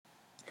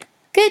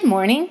Good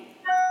morning.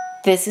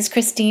 This is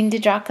Christine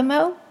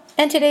DiGiacomo,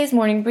 and today's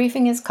morning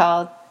briefing is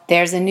called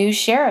There's a New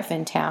Sheriff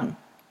in Town.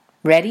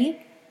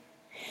 Ready?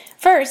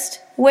 First,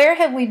 where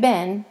have we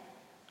been?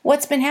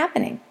 What's been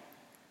happening?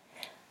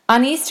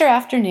 On Easter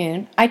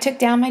afternoon, I took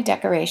down my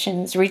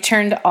decorations,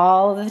 returned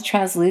all of the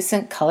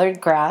translucent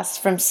colored grass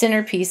from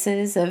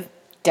centerpieces of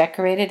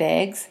decorated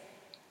eggs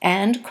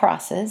and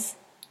crosses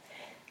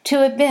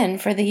to a bin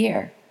for the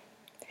year.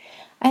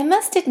 I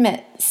must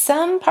admit,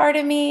 some part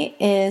of me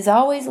is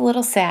always a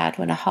little sad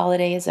when a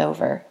holiday is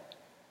over.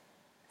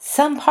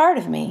 Some part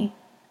of me,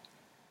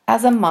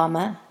 as a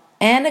mama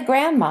and a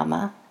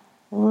grandmama,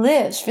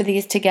 lives for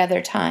these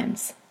together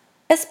times,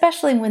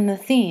 especially when the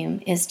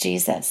theme is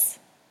Jesus.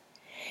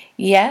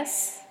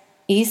 Yes,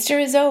 Easter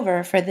is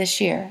over for this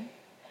year,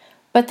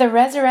 but the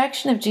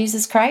resurrection of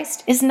Jesus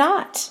Christ is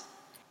not.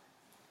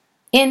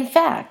 In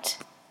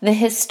fact, the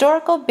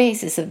historical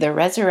basis of the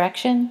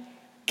resurrection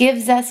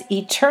gives us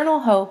eternal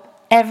hope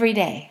every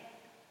day.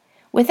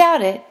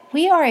 Without it,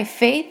 we are a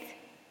faith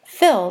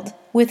filled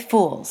with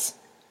fools.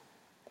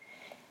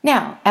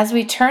 Now, as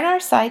we turn our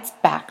sights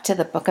back to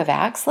the book of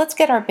Acts, let's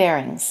get our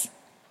bearings.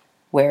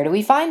 Where do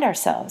we find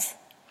ourselves?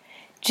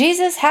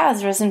 Jesus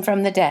has risen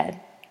from the dead,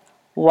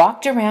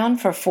 walked around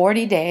for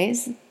 40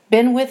 days,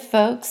 been with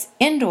folks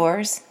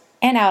indoors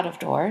and out of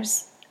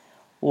doors,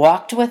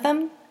 walked with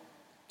them,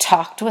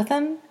 talked with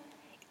them,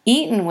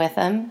 eaten with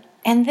them,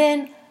 and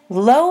then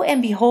lo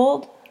and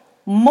behold,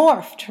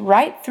 morphed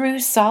right through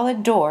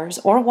solid doors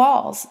or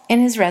walls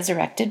in his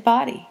resurrected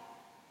body.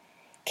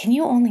 Can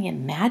you only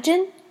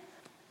imagine?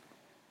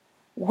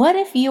 What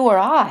if you or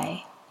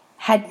I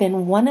had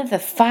been one of the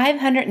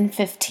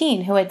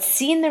 515 who had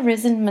seen the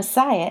risen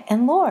Messiah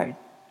and Lord?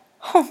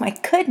 Oh my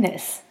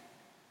goodness!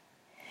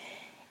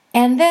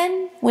 And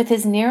then, with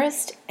his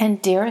nearest and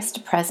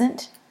dearest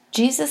present,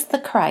 Jesus the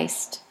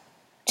Christ,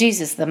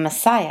 Jesus the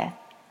Messiah,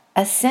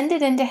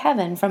 ascended into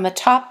heaven from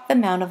atop the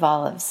Mount of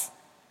Olives.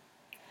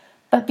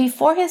 But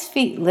before his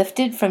feet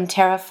lifted from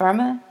terra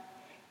firma,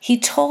 he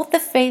told the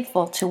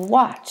faithful to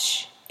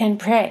watch and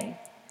pray,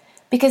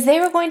 because they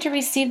were going to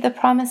receive the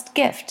promised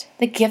gift,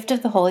 the gift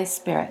of the Holy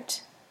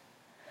Spirit.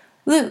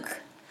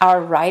 Luke,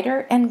 our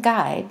writer and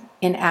guide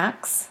in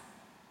Acts,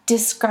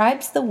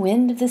 describes the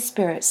wind of the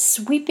Spirit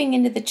sweeping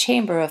into the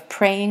chamber of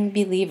praying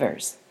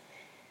believers,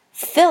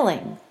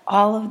 filling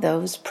all of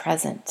those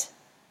present.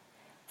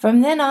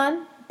 From then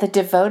on, the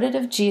devoted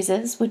of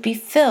Jesus would be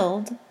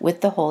filled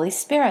with the Holy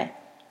Spirit,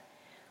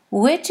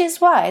 which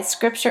is why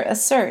Scripture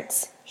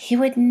asserts he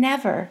would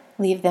never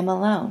leave them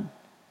alone.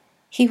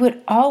 He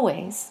would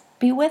always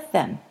be with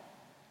them.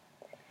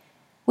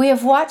 We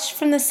have watched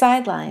from the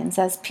sidelines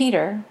as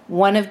Peter,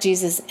 one of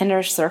Jesus'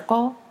 inner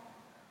circle,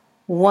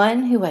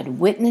 one who had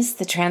witnessed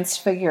the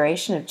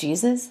transfiguration of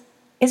Jesus,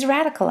 is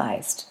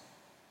radicalized.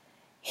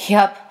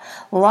 Yup,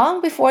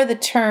 long before the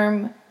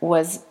term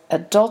was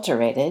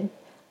adulterated,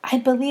 I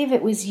believe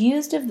it was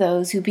used of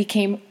those who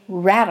became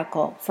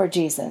radical for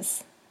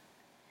Jesus.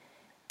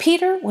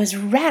 Peter was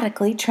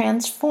radically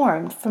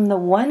transformed from the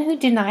one who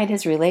denied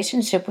his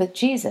relationship with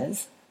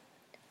Jesus,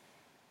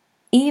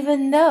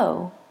 even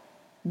though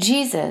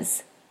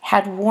Jesus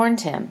had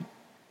warned him.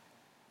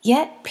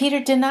 Yet Peter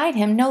denied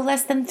him no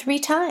less than 3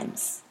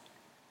 times.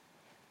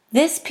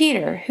 This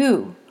Peter,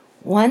 who,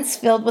 once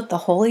filled with the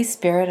Holy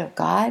Spirit of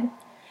God,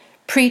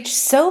 preached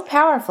so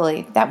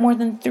powerfully that more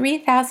than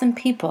 3,000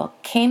 people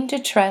came to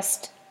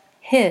trust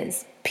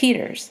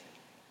Peter's,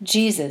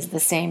 Jesus the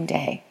same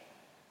day.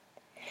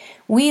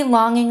 We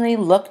longingly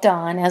looked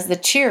on as the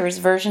Cheers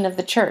version of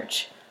the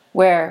church,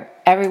 where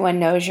everyone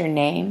knows your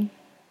name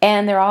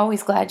and they're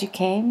always glad you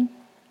came,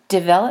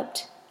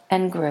 developed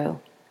and grew.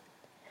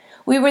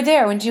 We were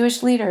there when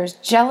Jewish leaders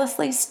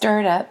jealously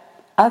stirred up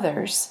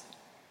others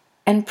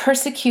and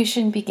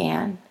persecution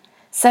began,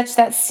 such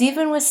that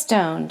Stephen was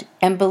stoned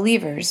and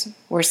believers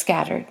were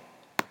scattered.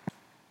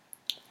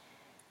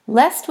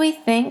 Lest we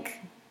think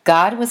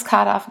God was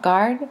caught off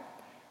guard,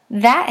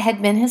 that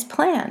had been his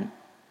plan.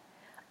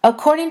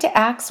 According to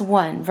Acts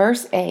 1,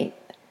 verse 8,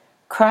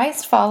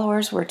 Christ's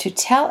followers were to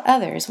tell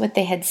others what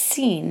they had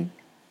seen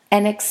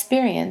and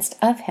experienced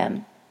of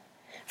him,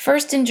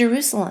 first in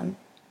Jerusalem,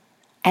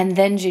 and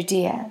then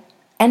Judea,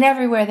 and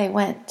everywhere they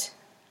went.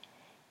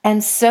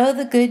 And so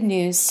the good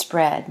news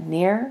spread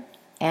near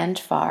and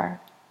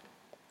far.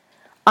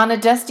 On a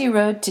dusty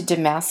road to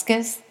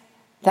Damascus,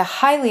 the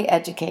highly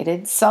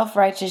educated,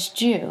 self-righteous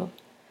Jew,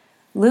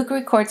 Luke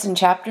records in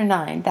chapter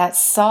 9 that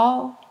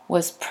Saul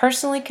was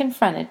personally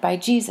confronted by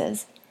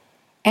Jesus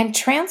and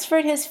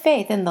transferred his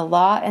faith in the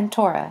law and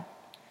Torah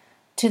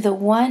to the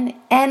one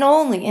and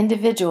only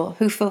individual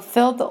who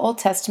fulfilled the Old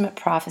Testament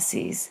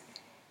prophecies,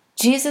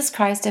 Jesus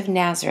Christ of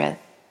Nazareth,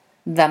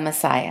 the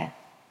Messiah.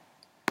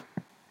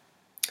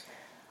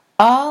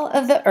 All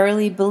of the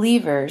early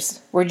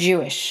believers were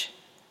Jewish,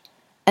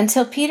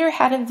 until Peter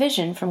had a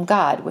vision from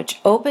God which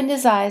opened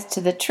his eyes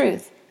to the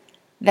truth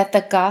that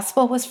the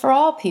gospel was for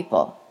all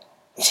people,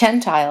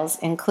 Gentiles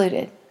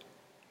included.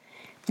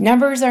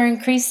 Numbers are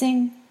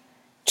increasing,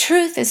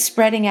 truth is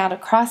spreading out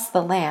across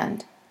the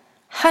land,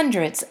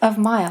 hundreds of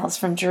miles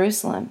from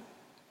Jerusalem.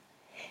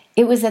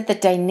 It was at the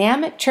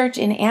dynamic church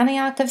in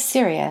Antioch of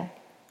Syria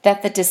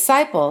that the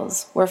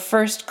disciples were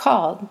first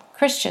called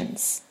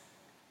Christians.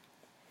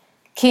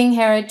 King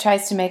Herod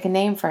tries to make a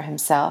name for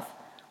himself,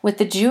 with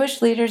the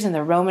Jewish leaders and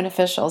the Roman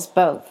officials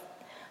both,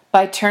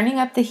 by turning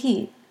up the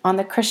heat on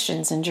the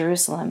Christians in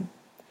Jerusalem.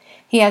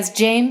 He has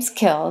James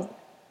killed,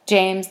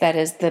 James, that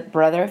is the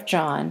brother of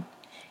John,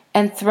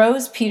 and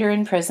throws Peter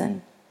in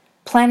prison,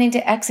 planning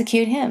to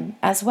execute him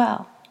as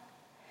well.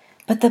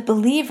 But the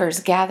believers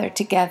gather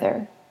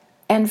together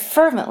and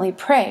fervently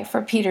pray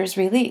for Peter's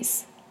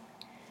release.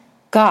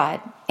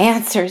 God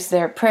answers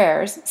their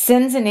prayers,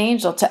 sends an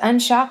angel to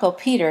unshackle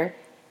Peter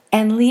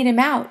and lead him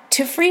out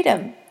to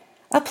freedom.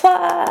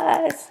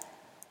 Applause!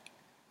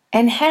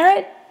 And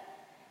Herod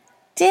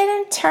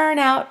didn't turn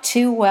out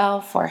too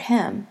well for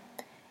him.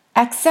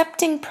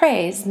 Accepting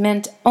praise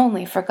meant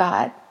only for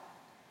God.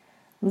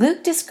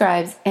 Luke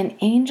describes an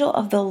angel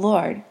of the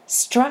Lord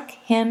struck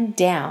him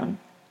down,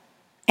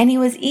 and he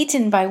was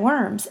eaten by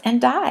worms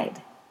and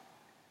died.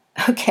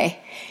 Okay,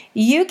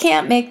 you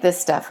can't make this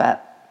stuff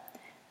up.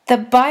 The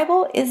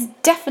Bible is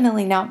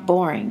definitely not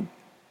boring.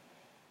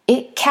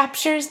 It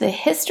captures the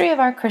history of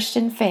our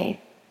Christian faith.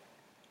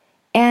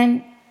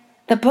 And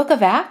the book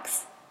of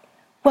Acts?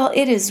 Well,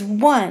 it is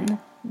one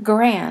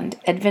grand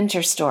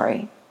adventure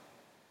story.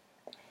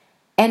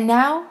 And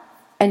now,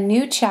 a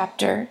new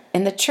chapter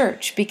in the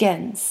church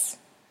begins.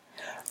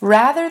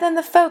 Rather than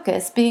the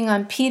focus being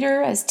on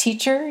Peter as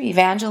teacher,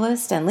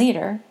 evangelist, and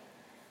leader,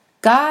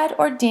 God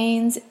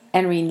ordains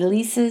and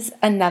releases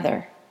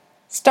another,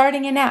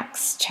 starting in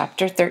Acts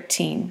chapter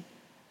 13.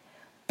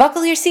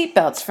 Buckle your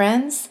seatbelts,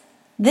 friends.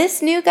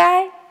 This new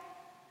guy,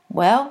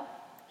 well,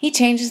 he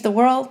changes the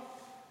world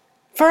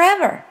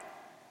forever.